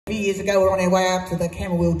few years ago, we were on our way up to the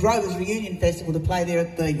Camberwell Drovers Reunion Festival to play there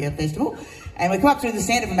at the festival. And we come up through the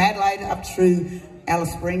centre from Adelaide, up through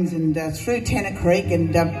Alice Springs and through Tenantt Creek.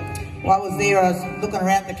 And while I was there, I was looking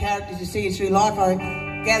around the characters you see through life. I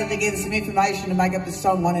gathered together some information to make up this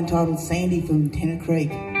song, one entitled Sandy from Tenantt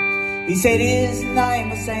Creek. He said his name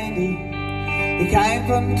was Sandy. He came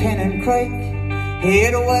from Tenantt Creek.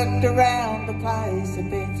 He'd worked around the place a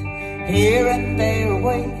bit, here and there a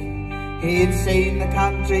week. He'd seen the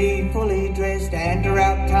country fully dressed and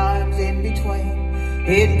around times in between.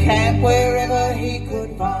 He'd camp wherever he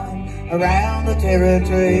could find around the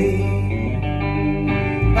territory.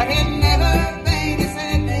 But he'd never been to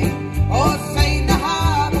Sydney or seen the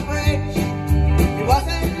harbour bridge. He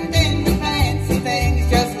wasn't into fancy things,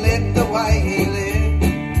 just lived the way he lived.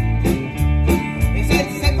 He said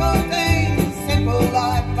simple things, simple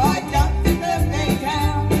life, I jumped in the big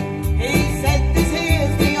town. He said this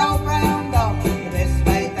here's the old brown dog, the best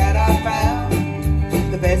mate that I found,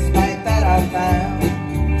 the best mate that I found.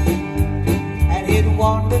 And he'd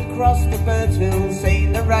wandered across the Birdsville,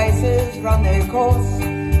 seen the racers run their course,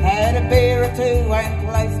 had a beer or two and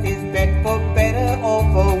placed his bet for better or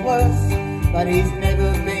for worse. But he's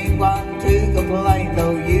never been one to complain,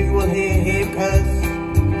 though you will hear him curse.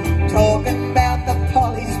 Talking about the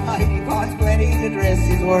polly's mate, he finds plenty to dress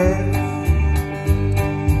his words.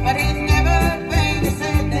 But he's never been to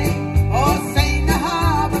Sydney or seen the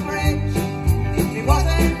harbour bridge. He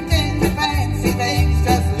wasn't into fancy things,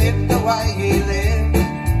 just lived the way he lived.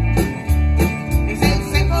 He said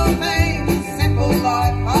simple things, simple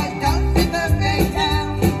life, I jumped in the big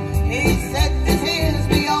town. He said this here's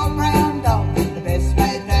me old brown dog, the best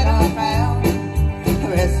mate that I found, the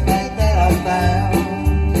best mate that I found.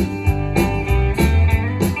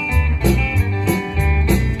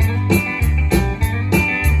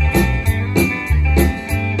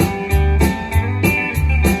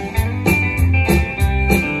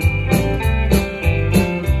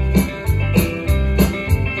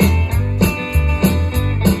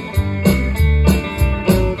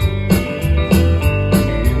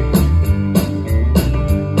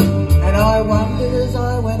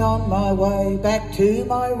 On my way back to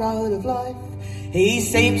my road of life, he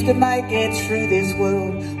seems to make it through this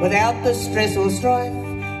world without the stress or strife.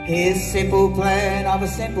 His simple plan of a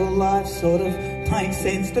simple life sort of makes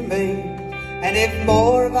sense to me. And if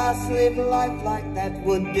more of us lived life like that,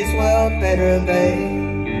 would this world better be?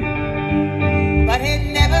 But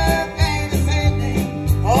he'd never been to Sydney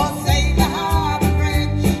or seen the harbour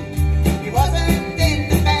bridge. He wasn't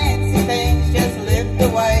into fancy things, just lived the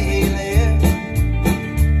way he lived.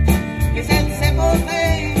 He said simple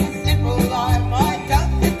things, simple life, I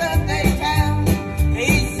jumped in the big town. He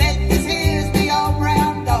said this here's the old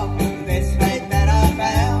brown dog, the best mate that I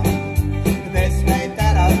found, the best mate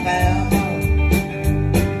that I found.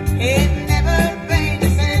 He'd never been to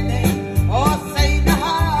Sydney or seen the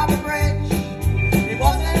harbour bridge. He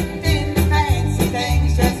wasn't into fancy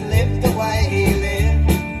things, just lived the way he lived.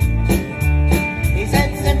 He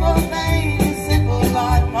said simple things, simple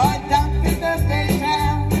life, I jumped in the big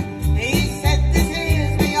town.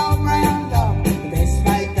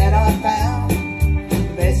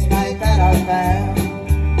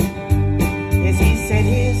 Yes, he said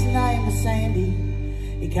his name was Sandy.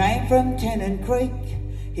 He came from Tenantt Creek.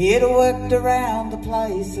 He'd worked around the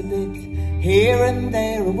place a bit, here and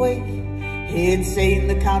there a week. He'd seen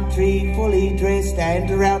the country fully dressed and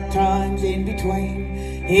around times in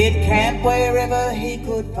between. He'd camp wherever he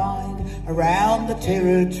could find around the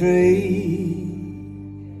territory.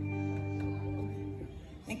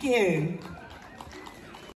 Thank you.